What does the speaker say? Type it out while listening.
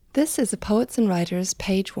This is a Poets and Writers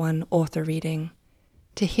Page 1 author reading.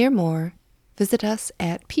 To hear more, visit us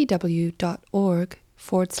at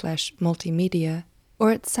pw.org/multimedia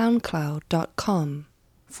or at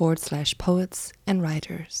soundcloud.com/poets and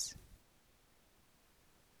writers.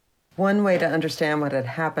 One way to understand what had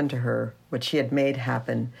happened to her, what she had made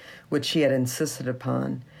happen, what she had insisted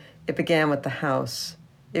upon, it began with the house.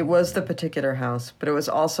 It was the particular house, but it was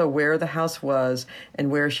also where the house was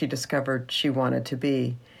and where she discovered she wanted to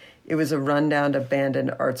be. It was a rundown,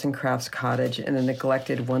 abandoned arts and crafts cottage in a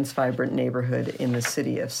neglected, once vibrant neighborhood in the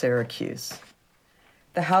city of Syracuse.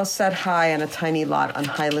 The house sat high on a tiny lot on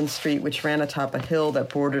Highland Street, which ran atop a hill that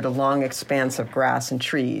bordered a long expanse of grass and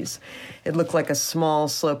trees. It looked like a small,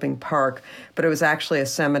 sloping park, but it was actually a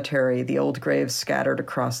cemetery, the old graves scattered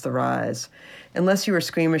across the rise. Unless you were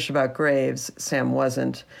squeamish about graves, Sam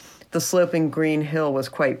wasn't. The sloping green hill was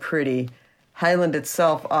quite pretty. Highland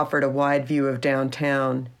itself offered a wide view of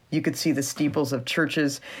downtown. You could see the steeples of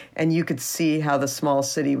churches, and you could see how the small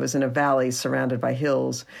city was in a valley surrounded by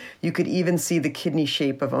hills. You could even see the kidney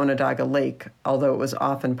shape of Onondaga Lake, although it was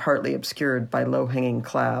often partly obscured by low-hanging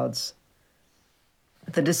clouds.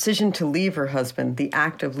 The decision to leave her husband, the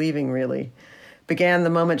act of leaving really, began the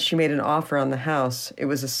moment she made an offer on the house. It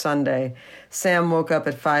was a Sunday. Sam woke up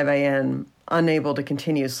at 5 a.m., unable to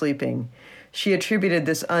continue sleeping. She attributed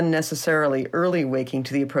this unnecessarily early waking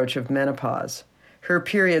to the approach of menopause. Her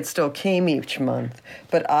period still came each month,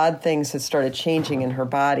 but odd things had started changing in her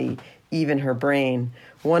body, even her brain,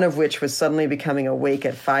 one of which was suddenly becoming awake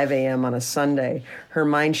at 5 a.m. on a Sunday, her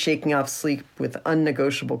mind shaking off sleep with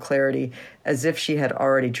unnegotiable clarity, as if she had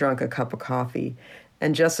already drunk a cup of coffee.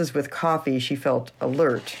 And just as with coffee, she felt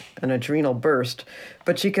alert, an adrenal burst,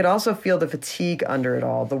 but she could also feel the fatigue under it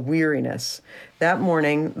all, the weariness. That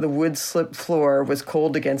morning, the wood slip floor was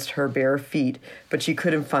cold against her bare feet, but she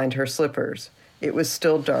couldn't find her slippers. It was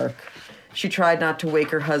still dark. She tried not to wake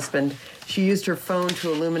her husband. She used her phone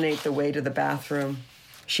to illuminate the way to the bathroom.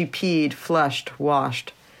 She peed, flushed,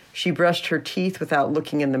 washed. She brushed her teeth without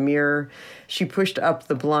looking in the mirror. She pushed up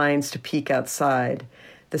the blinds to peek outside.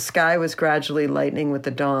 The sky was gradually lightening with the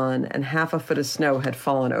dawn, and half a foot of snow had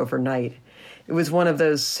fallen overnight. It was one of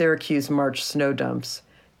those Syracuse March snow dumps.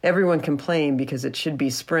 Everyone complained because it should be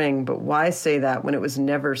spring, but why say that when it was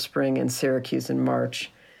never spring in Syracuse in March?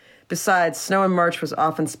 Besides, snow in March was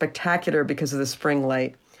often spectacular because of the spring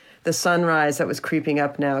light. The sunrise that was creeping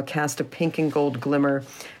up now cast a pink and gold glimmer,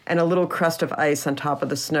 and a little crust of ice on top of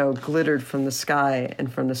the snow glittered from the sky and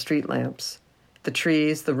from the street lamps. The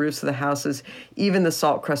trees, the roofs of the houses, even the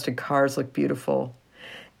salt-crusted cars looked beautiful.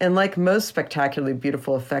 And like most spectacularly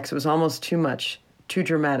beautiful effects, it was almost too much, too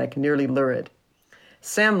dramatic, nearly lurid.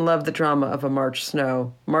 Sam loved the drama of a March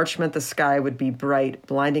snow. March meant the sky would be bright,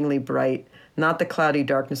 blindingly bright, not the cloudy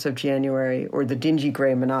darkness of January or the dingy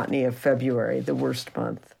gray monotony of February, the worst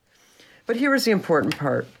month. But here was the important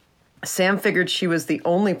part. Sam figured she was the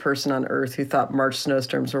only person on earth who thought March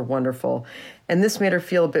snowstorms were wonderful, and this made her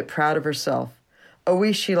feel a bit proud of herself.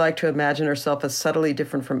 Always she liked to imagine herself as subtly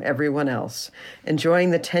different from everyone else,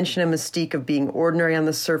 enjoying the tension and mystique of being ordinary on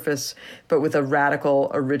the surface, but with a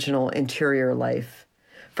radical, original interior life.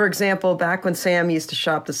 For example, back when Sam used to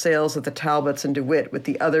shop the sales at the Talbots in DeWitt with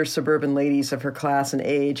the other suburban ladies of her class and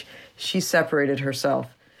age, she separated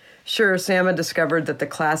herself. Sure, Sam had discovered that the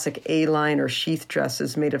classic A-line or sheath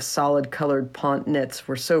dresses made of solid-colored pont knits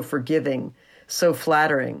were so forgiving, so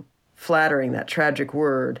flattering, that tragic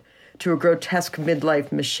word, to a grotesque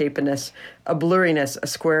midlife misshapenness, a blurriness, a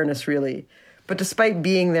squareness really. But despite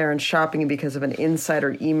being there and shopping because of an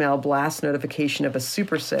insider email blast notification of a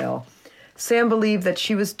super sale, Sam believed that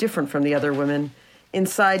she was different from the other women.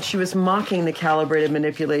 Inside, she was mocking the calibrated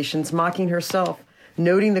manipulations, mocking herself,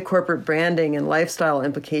 noting the corporate branding and lifestyle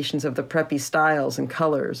implications of the preppy styles and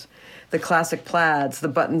colors, the classic plaids, the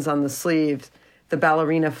buttons on the sleeves, the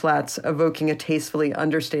ballerina flats evoking a tastefully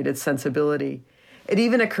understated sensibility. It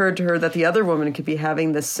even occurred to her that the other woman could be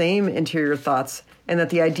having the same interior thoughts and that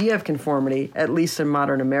the idea of conformity, at least in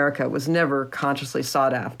modern America, was never consciously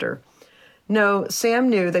sought after. No, Sam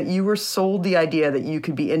knew that you were sold the idea that you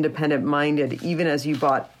could be independent-minded even as you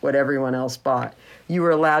bought what everyone else bought. You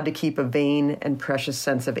were allowed to keep a vain and precious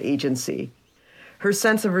sense of agency. Her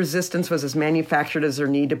sense of resistance was as manufactured as her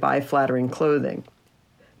need to buy flattering clothing.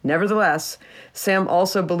 Nevertheless, Sam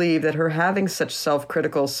also believed that her having such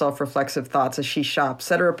self-critical, self-reflexive thoughts as she shopped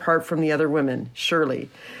set her apart from the other women, surely.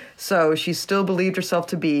 So she still believed herself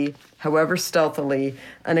to be, however stealthily,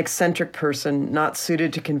 an eccentric person not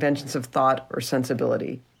suited to conventions of thought or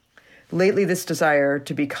sensibility. Lately, this desire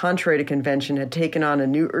to be contrary to convention had taken on a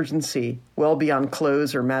new urgency, well beyond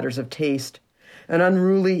clothes or matters of taste. An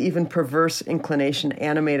unruly, even perverse inclination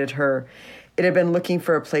animated her. It had been looking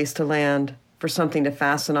for a place to land, for something to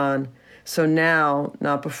fasten on. So now,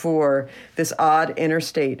 not before, this odd inner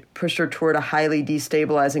state pushed her toward a highly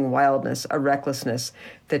destabilizing wildness, a recklessness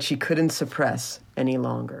that she couldn't suppress any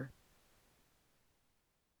longer.